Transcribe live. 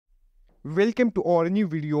Welcome to our new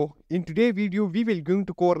video. In today's video, we will going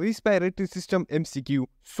to cover Respiratory System MCQ.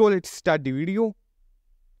 So let's start the video.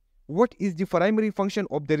 What is the primary function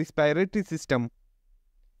of the respiratory system?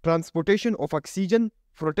 Transportation of oxygen,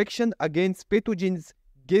 protection against pathogens,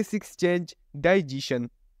 gas exchange,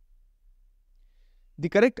 digestion. The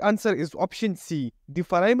correct answer is option C. The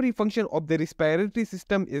primary function of the respiratory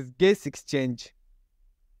system is gas exchange.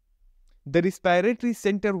 The respiratory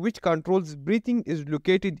center which controls breathing is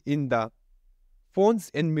located in the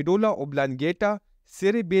pons and medulla oblongata,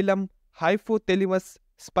 cerebellum, hypothalamus,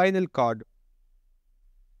 spinal cord.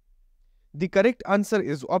 The correct answer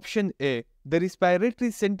is option A. The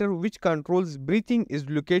respiratory center which controls breathing is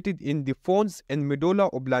located in the pons and medulla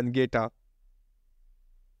oblongata.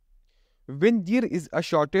 When there is a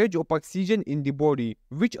shortage of oxygen in the body,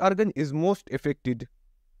 which organ is most affected?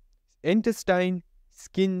 Intestine,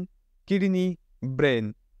 skin, kidney,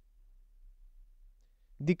 brain.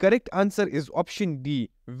 The correct answer is option D.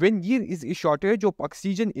 When there is a shortage of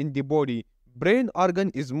oxygen in the body, brain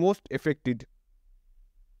organ is most affected.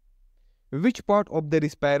 Which part of the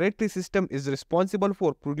respiratory system is responsible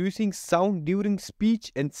for producing sound during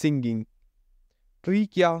speech and singing?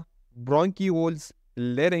 Trachea, bronchioles,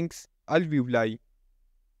 larynx, alveoli.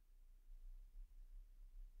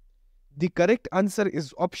 The correct answer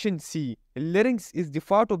is option C. Larynx is the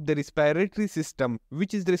part of the respiratory system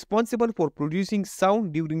which is responsible for producing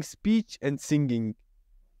sound during speech and singing.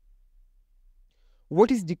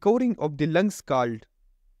 What is the covering of the lungs called?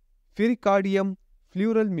 Pericardium,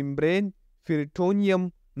 pleural membrane,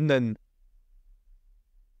 peritoneum, none.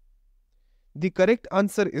 The correct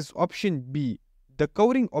answer is option B. The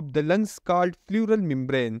covering of the lungs called pleural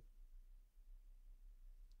membrane.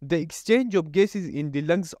 The exchange of gases in the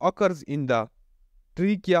lungs occurs in the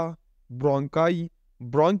trachea, bronchi,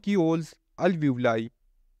 bronchioles, alveoli.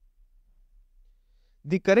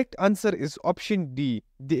 The correct answer is option D.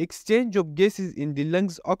 The exchange of gases in the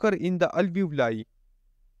lungs occur in the alveoli.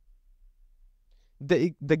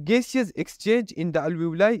 The gaseous exchange in the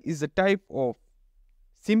alveoli is a type of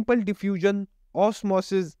simple diffusion,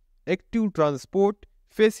 osmosis, active transport,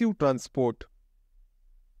 passive transport.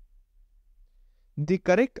 The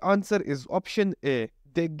correct answer is option A.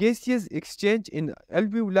 The gaseous exchange in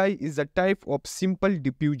alveoli is a type of simple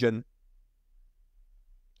diffusion.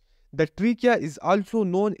 The trachea is also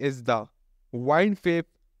known as the windpipe,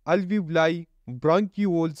 alveoli,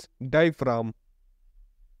 bronchioles, diaphragm.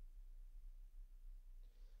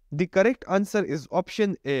 The correct answer is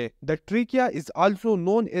option A. The trachea is also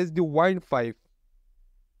known as the windpipe.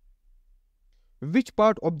 Which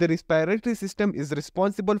part of the respiratory system is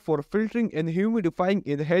responsible for filtering and humidifying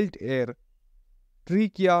inhaled air?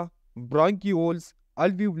 Trachea, bronchioles,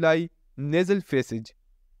 alveoli, nasal passage.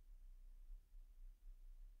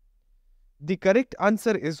 The correct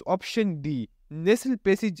answer is option D. Nasal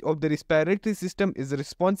passage of the respiratory system is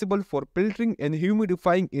responsible for filtering and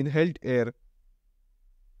humidifying inhaled air.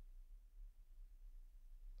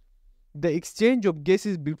 The exchange of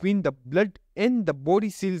gases between the blood and the body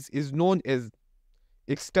cells is known as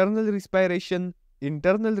external respiration,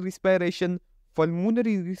 internal respiration,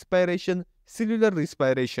 pulmonary respiration, cellular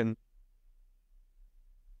respiration.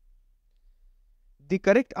 The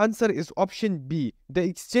correct answer is option B. The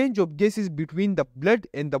exchange of gases between the blood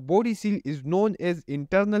and the body cell is known as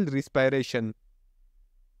internal respiration.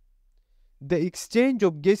 The exchange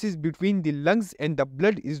of gases between the lungs and the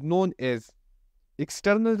blood is known as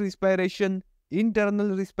external respiration,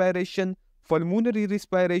 internal respiration, pulmonary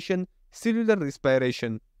respiration, cellular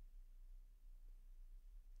respiration.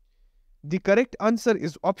 The correct answer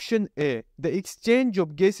is option A. The exchange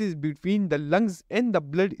of gases between the lungs and the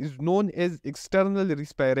blood is known as external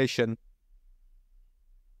respiration.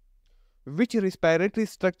 Which respiratory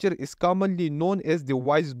structure is commonly known as the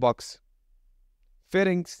voice box?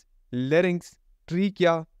 Pharynx, larynx,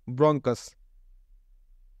 trachea, bronchus.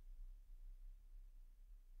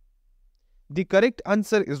 The correct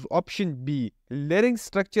answer is option B. Larynx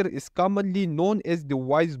structure is commonly known as the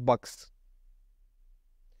voice box.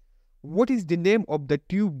 What is the name of the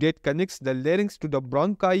tube that connects the larynx to the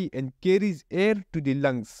bronchi and carries air to the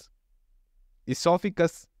lungs?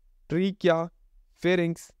 Esophagus, trachea,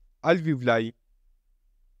 pharynx, alveoli.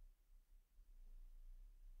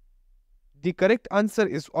 The correct answer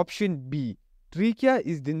is option B. Trachea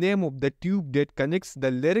is the name of the tube that connects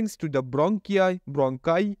the larynx to the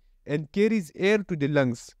bronchi and carries air to the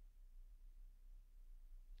lungs.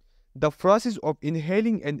 The process of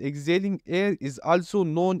inhaling and exhaling air is also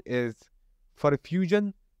known as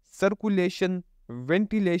perfusion, circulation,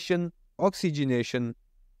 ventilation, oxygenation.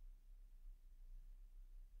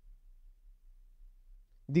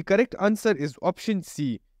 The correct answer is option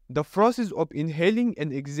C. The process of inhaling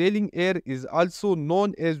and exhaling air is also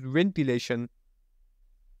known as ventilation.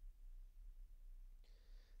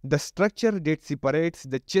 The structure that separates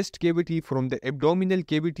the chest cavity from the abdominal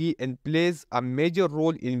cavity and plays a major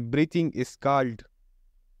role in breathing is called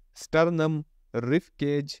sternum, rib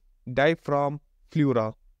cage, diaphragm,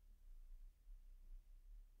 pleura.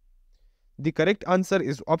 The correct answer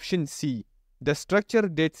is option C. The structure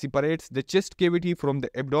that separates the chest cavity from the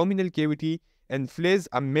abdominal cavity and plays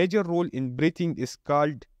a major role in breathing is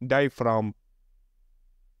called diaphragm.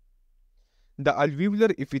 The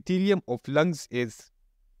alveolar epithelium of lungs is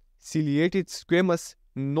ciliated squamous,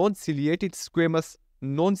 non-ciliated squamous,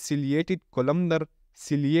 non-ciliated columnar,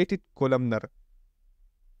 ciliated columnar.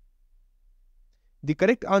 The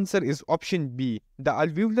correct answer is option B. The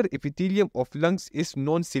alveolar epithelium of lungs is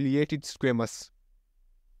non-ciliated squamous.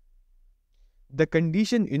 The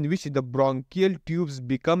condition in which the bronchial tubes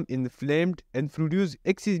become inflamed and produce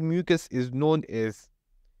excess mucus is known as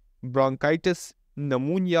bronchitis,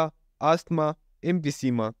 pneumonia, asthma,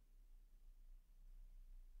 emphysema.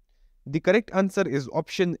 The correct answer is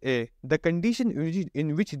option A. The condition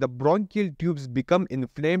in which the bronchial tubes become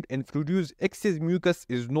inflamed and produce excess mucus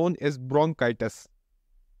is known as bronchitis.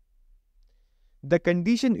 The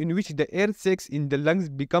condition in which the air sacs in the lungs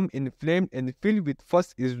become inflamed and filled with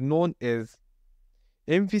pus is known as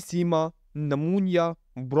emphysema, pneumonia,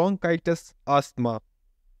 bronchitis, asthma.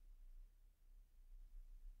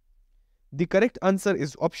 The correct answer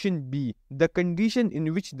is option B. The condition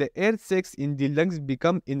in which the air sacs in the lungs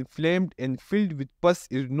become inflamed and filled with pus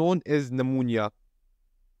is known as pneumonia.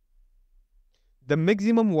 The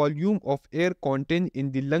maximum volume of air contained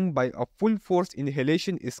in the lung by a full force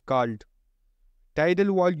inhalation is called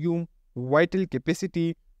tidal volume, vital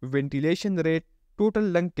capacity, ventilation rate, total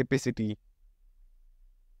lung capacity.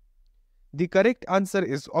 The correct answer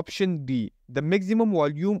is option D. The maximum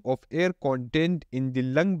volume of air contained in the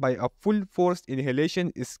lung by a full force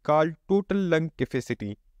inhalation is called total lung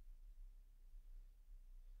capacity.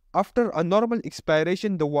 After a normal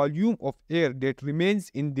expiration, the volume of air that remains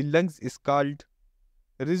in the lungs is called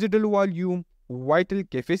residual volume, vital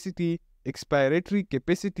capacity, expiratory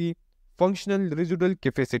capacity, functional residual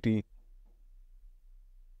capacity.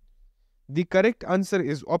 The correct answer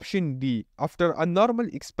is option D. After a normal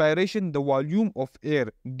expiration, the volume of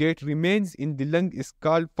air that remains in the lung is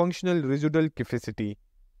called functional residual capacity.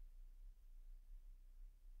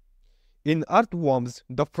 In earthworms,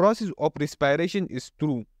 the process of respiration is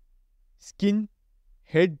through skin,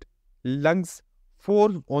 head, lungs,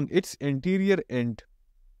 pores on its anterior end.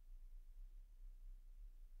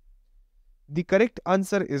 The correct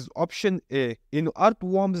answer is option A. In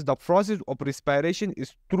earthworms, the process of respiration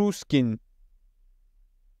is through skin.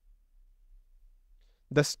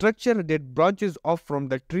 The structure that branches off from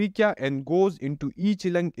the trachea and goes into each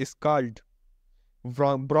lung is called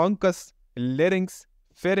bronchus, larynx,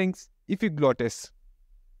 pharynx, epiglottis.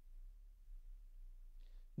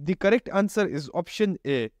 The correct answer is option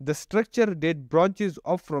A. The structure that branches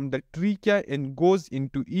off from the trachea and goes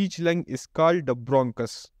into each lung is called the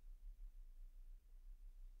bronchus.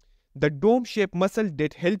 The dome-shaped muscle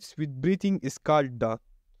that helps with breathing is called the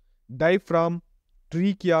diaphragm,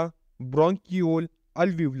 trachea, bronchiole,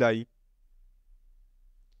 alveoli.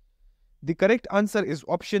 The correct answer is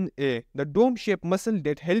option A. The dome-shaped muscle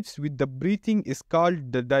that helps with the breathing is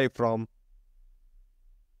called the diaphragm.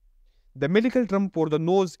 The medical term for the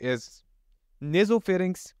nose is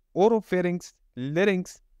nasopharynx, oropharynx,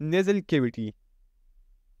 larynx, nasal cavity.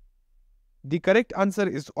 The correct answer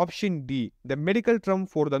is option D. The medical term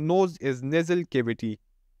for the nose is nasal cavity.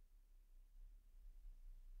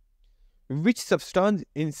 Which substance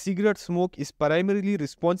in cigarette smoke is primarily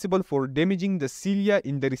responsible for damaging the cilia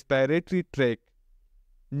in the respiratory tract?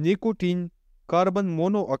 Nicotine, carbon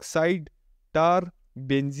monoxide, tar,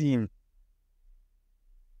 benzene.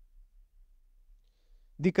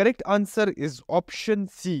 The correct answer is option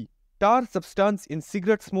C. Tar substance in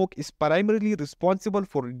cigarette smoke is primarily responsible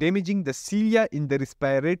for damaging the cilia in the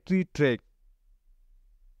respiratory tract.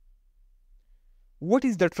 What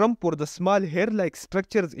is the term for the small hair-like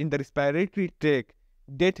structures in the respiratory tract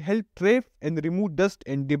that help trap and remove dust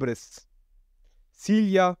and debris?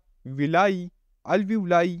 Cilia, villi,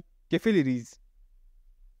 alveoli, capillaries.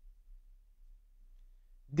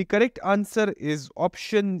 The correct answer is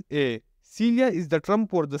option A. Cilia is the term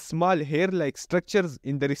for the small hair-like structures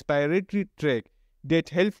in the respiratory tract that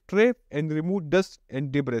help trap and remove dust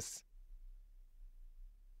and debris.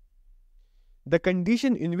 The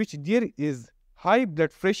condition in which there is high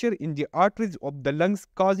blood pressure in the arteries of the lungs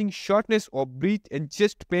causing shortness of breath and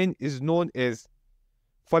chest pain is known as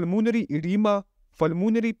pulmonary edema,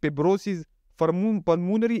 pulmonary fibrosis,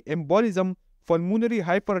 pulmonary embolism, pulmonary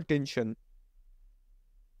hypertension.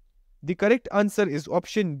 The correct answer is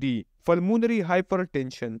option D, pulmonary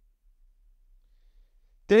hypertension.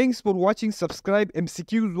 Thanks for watching. Subscribe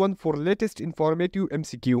MCQs 1 for latest informative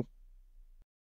MCQ.